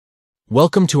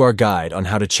Welcome to our guide on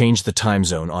how to change the time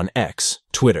zone on X,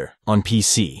 Twitter, on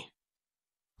PC.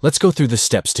 Let's go through the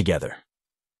steps together.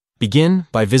 Begin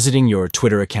by visiting your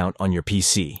Twitter account on your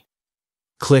PC.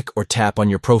 Click or tap on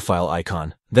your profile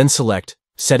icon, then select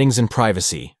Settings and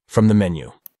Privacy from the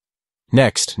menu.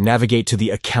 Next, navigate to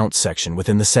the Account section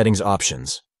within the Settings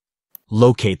options.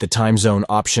 Locate the time zone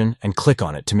option and click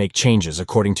on it to make changes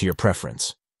according to your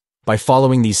preference. By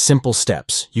following these simple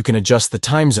steps, you can adjust the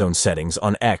time zone settings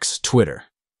on X, Twitter,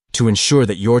 to ensure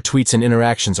that your tweets and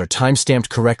interactions are timestamped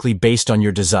correctly based on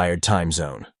your desired time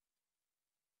zone.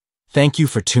 Thank you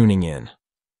for tuning in.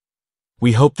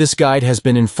 We hope this guide has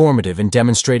been informative in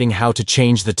demonstrating how to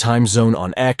change the time zone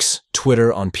on X,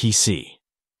 Twitter on PC.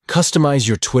 Customize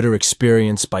your Twitter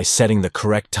experience by setting the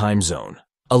correct time zone,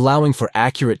 allowing for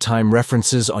accurate time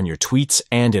references on your tweets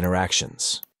and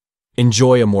interactions.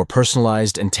 Enjoy a more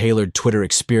personalized and tailored Twitter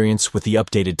experience with the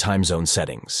updated time zone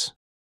settings.